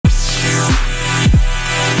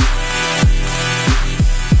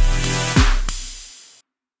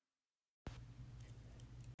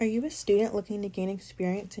Are you a student looking to gain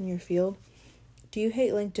experience in your field? Do you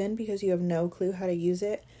hate LinkedIn because you have no clue how to use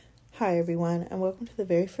it? Hi, everyone, and welcome to the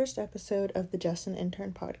very first episode of the Just an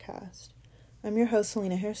Intern podcast. I'm your host,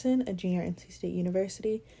 Selena Harrison, a junior at NC State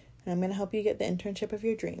University, and I'm going to help you get the internship of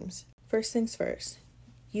your dreams. First things first,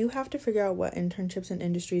 you have to figure out what internships and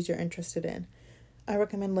industries you're interested in. I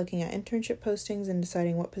recommend looking at internship postings and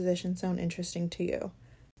deciding what positions sound interesting to you.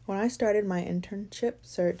 When I started my internship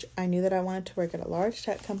search, I knew that I wanted to work at a large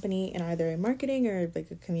tech company in either a marketing or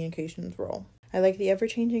a communications role. I like the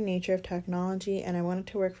ever-changing nature of technology, and I wanted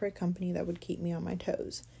to work for a company that would keep me on my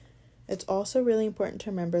toes. It's also really important to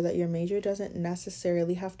remember that your major doesn't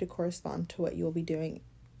necessarily have to correspond to what you will be doing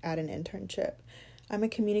at an internship. I'm a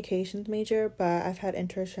communications major, but I've had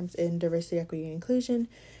internships in diversity, equity, and inclusion,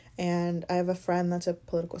 and I have a friend that's a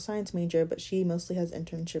political science major, but she mostly has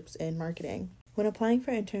internships in marketing. When applying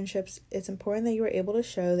for internships, it's important that you are able to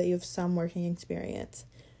show that you have some working experience.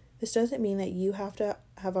 This doesn't mean that you have to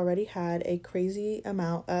have already had a crazy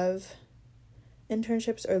amount of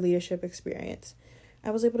internships or leadership experience.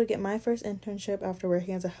 I was able to get my first internship after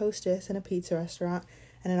working as a hostess in a pizza restaurant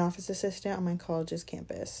and an office assistant on my college's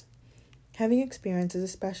campus. Having experience is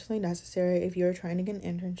especially necessary if you are trying to get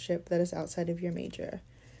an internship that is outside of your major.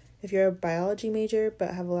 If you're a biology major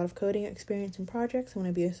but have a lot of coding experience in projects and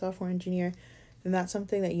want to be a software engineer, then that's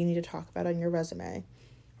something that you need to talk about on your resume.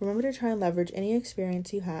 Remember to try and leverage any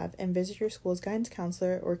experience you have and visit your school's guidance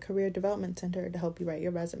counselor or career development center to help you write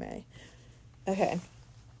your resume. Okay,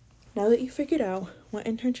 now that you've figured out what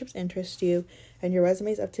internships interest you and your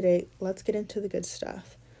resume is up to date, let's get into the good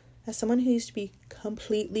stuff. As someone who used to be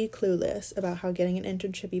completely clueless about how getting an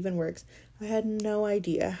internship even works, I had no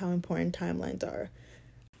idea how important timelines are.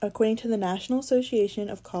 According to the National Association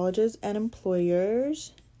of Colleges and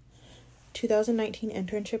Employers 2019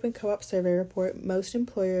 Internship and Co-op Survey Report, most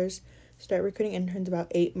employers start recruiting interns about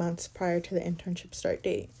 8 months prior to the internship start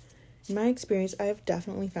date. In my experience, I have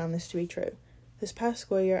definitely found this to be true. This past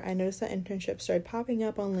school year, I noticed that internships started popping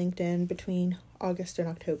up on LinkedIn between August and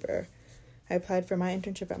October. I applied for my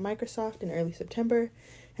internship at Microsoft in early September,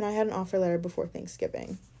 and I had an offer letter before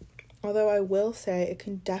Thanksgiving. Although I will say it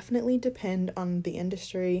can definitely depend on the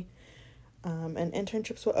industry, and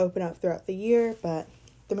internships will open up throughout the year, but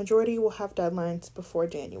the majority will have deadlines before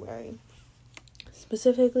January.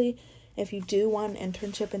 Specifically, if you do want an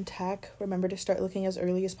internship in tech, remember to start looking as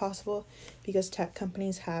early as possible because tech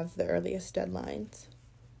companies have the earliest deadlines.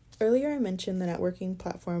 Earlier I mentioned the networking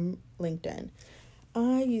platform LinkedIn.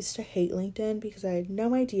 I used to hate LinkedIn because I had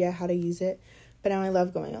no idea how to use it, but now I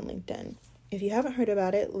love going on LinkedIn. If you haven't heard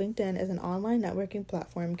about it, LinkedIn is an online networking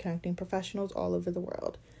platform connecting professionals all over the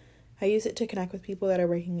world. I use it to connect with people that are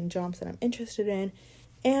working in jobs that I'm interested in,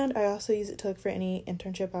 and I also use it to look for any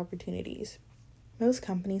internship opportunities. Most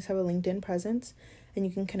companies have a LinkedIn presence, and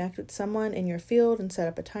you can connect with someone in your field and set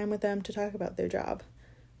up a time with them to talk about their job.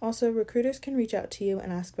 Also, recruiters can reach out to you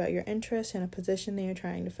and ask about your interest in a position they are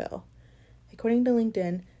trying to fill. According to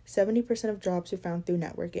LinkedIn, 70% of jobs are found through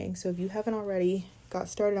networking, so if you haven't already got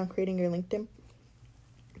started on creating your LinkedIn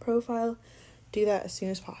profile, do that as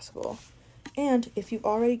soon as possible. And if you've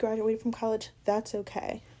already graduated from college, that's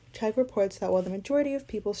okay. Chegg reports that while the majority of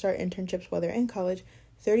people start internships while they're in college,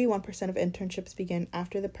 31% of internships begin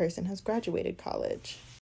after the person has graduated college.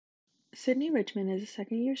 Sydney Richmond is a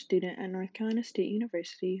second-year student at North Carolina State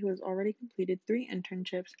University who has already completed 3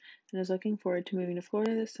 internships and is looking forward to moving to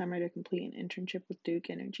Florida this summer to complete an internship with Duke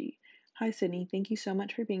Energy. Hi, Sydney. Thank you so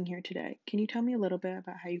much for being here today. Can you tell me a little bit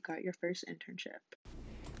about how you got your first internship?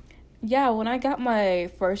 Yeah, when I got my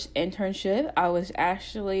first internship, I was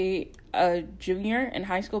actually a junior in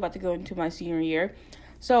high school, about to go into my senior year.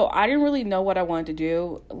 So I didn't really know what I wanted to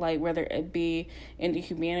do, like whether it be in the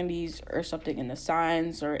humanities or something in the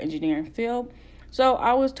science or engineering field. So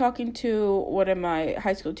I was talking to one of my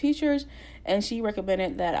high school teachers, and she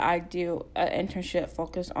recommended that I do an internship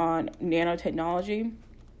focused on nanotechnology,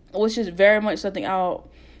 which is very much something out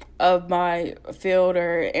of my field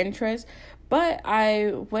or interest. But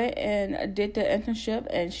I went and did the internship,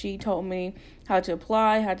 and she told me how to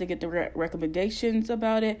apply, how to get the recommendations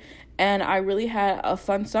about it. And I really had a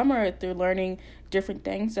fun summer through learning different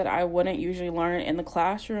things that I wouldn't usually learn in the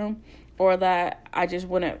classroom or that I just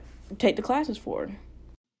wouldn't take the classes for.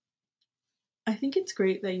 I think it's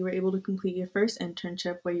great that you were able to complete your first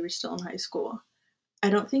internship while you were still in high school. I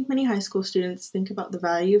don't think many high school students think about the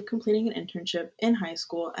value of completing an internship in high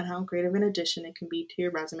school and how great of an addition it can be to your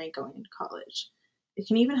resume going into college. It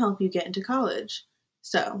can even help you get into college.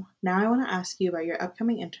 So, now I want to ask you about your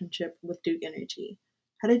upcoming internship with Duke Energy.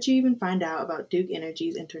 How did you even find out about Duke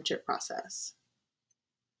Energy's internship process?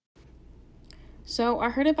 So I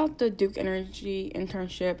heard about the Duke Energy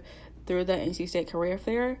internship through the NC State Career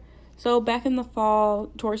Fair. So back in the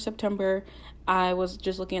fall, towards September, I was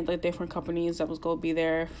just looking at the different companies that was going to be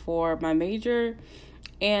there for my major,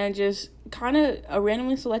 and just kind of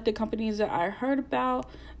randomly selected companies that I heard about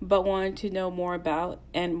but wanted to know more about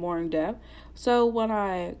and more in depth. So when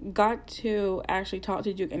I got to actually talk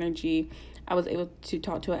to Duke Energy, I was able to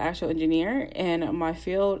talk to an actual engineer in my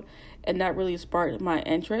field, and that really sparked my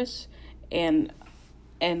interest and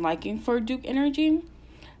liking for Duke Energy.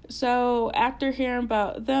 So after hearing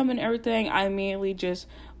about them and everything, I immediately just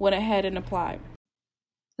went ahead and applied.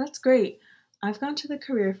 That's great. I've gone to the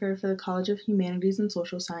career fair for the College of Humanities and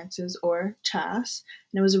Social Sciences, or CHAS,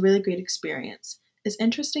 and it was a really great experience. It's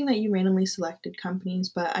interesting that you randomly selected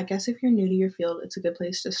companies, but I guess if you're new to your field, it's a good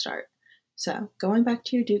place to start. So, going back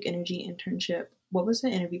to your Duke Energy internship, what was the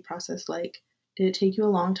interview process like? Did it take you a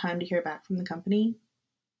long time to hear back from the company?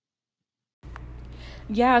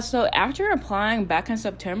 Yeah, so after applying back in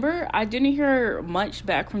September, I didn't hear much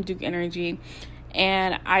back from Duke Energy,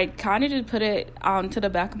 and I kind of just put it to the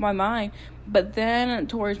back of my mind. But then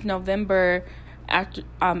towards November,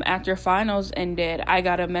 after finals ended, I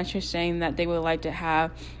got a message saying that they would like to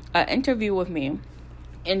have an interview with me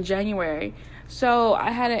in January. So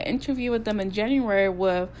I had an interview with them in January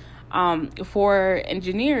with four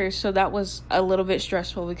engineers. So that was a little bit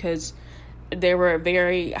stressful because they were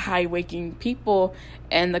very high waking people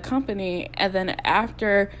in the company. And then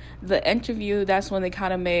after the interview, that's when they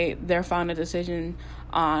kind of made their final decision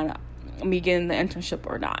on me getting the internship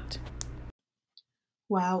or not.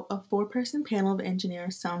 Wow, a four-person panel of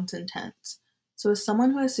engineers sounds intense. So, as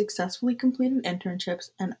someone who has successfully completed internships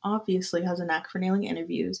and obviously has a knack for nailing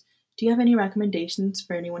interviews, do you have any recommendations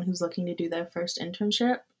for anyone who's looking to do their first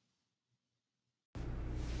internship?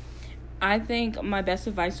 I think my best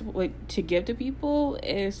advice to give to people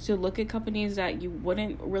is to look at companies that you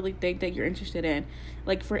wouldn't really think that you're interested in.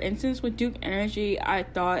 Like, for instance, with Duke Energy, I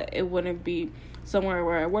thought it wouldn't be somewhere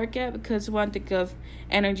where I work at, because when I think of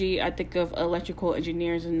energy, I think of electrical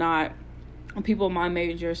engineers and not people in my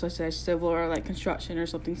major, such as civil or like construction or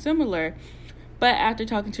something similar. But after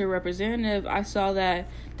talking to a representative, I saw that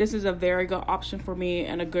this is a very good option for me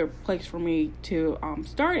and a good place for me to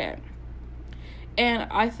start at. And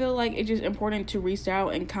I feel like it's just important to reach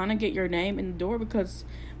out and kind of get your name in the door, because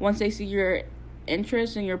once they see your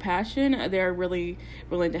interest and your passion, they're really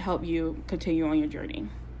willing to help you continue on your journey.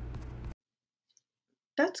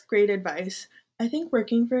 That's great advice. I think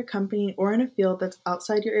working for a company or in a field that's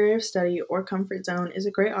outside your area of study or comfort zone is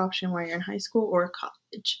a great option while you're in high school or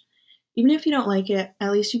college. Even if you don't like it,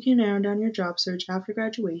 at least you can narrow down your job search after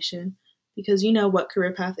graduation because you know what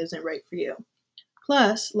career path isn't right for you.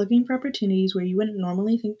 Plus, looking for opportunities where you wouldn't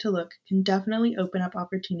normally think to look can definitely open up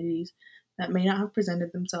opportunities that may not have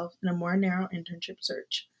presented themselves in a more narrow internship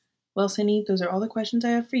search. Well, Cindy, those are all the questions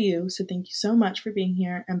I have for you, so thank you so much for being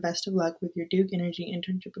here and best of luck with your Duke Energy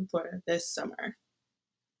internship in Florida this summer.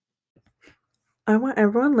 I want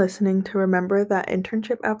everyone listening to remember that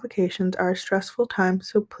internship applications are a stressful time,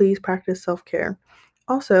 so please practice self care.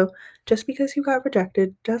 Also, just because you got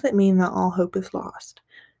rejected doesn't mean that all hope is lost.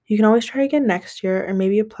 You can always try again next year or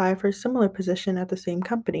maybe apply for a similar position at the same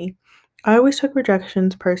company. I always took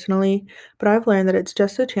rejections personally, but I've learned that it's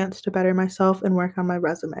just a chance to better myself and work on my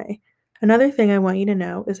resume. Another thing I want you to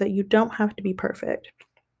know is that you don't have to be perfect.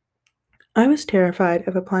 I was terrified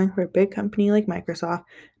of applying for a big company like Microsoft,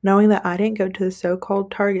 knowing that I didn't go to the so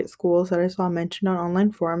called target schools that I saw mentioned on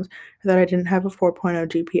online forums, or that I didn't have a 4.0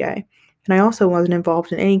 GPA, and I also wasn't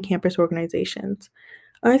involved in any campus organizations.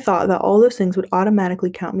 I thought that all those things would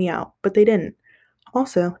automatically count me out, but they didn't.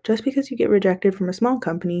 Also, just because you get rejected from a small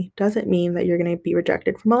company doesn't mean that you're going to be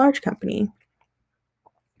rejected from a large company.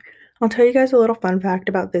 I'll tell you guys a little fun fact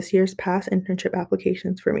about this year's past internship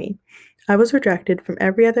applications for me. I was rejected from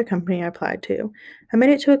every other company I applied to. I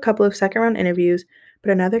made it to a couple of second round interviews,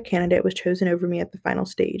 but another candidate was chosen over me at the final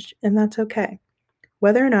stage, and that's okay.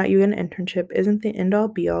 Whether or not you get an internship isn't the end all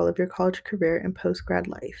be all of your college career and post grad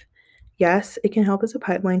life. Yes, it can help as a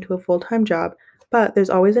pipeline to a full time job, but there's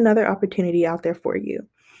always another opportunity out there for you.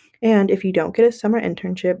 And if you don't get a summer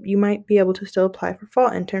internship, you might be able to still apply for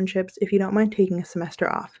fall internships if you don't mind taking a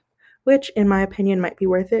semester off, which, in my opinion, might be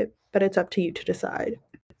worth it, but it's up to you to decide.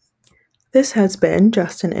 This has been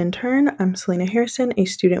Just an Intern. I'm Selena Harrison, a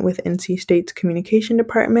student with NC State's Communication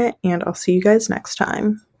Department, and I'll see you guys next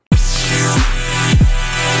time.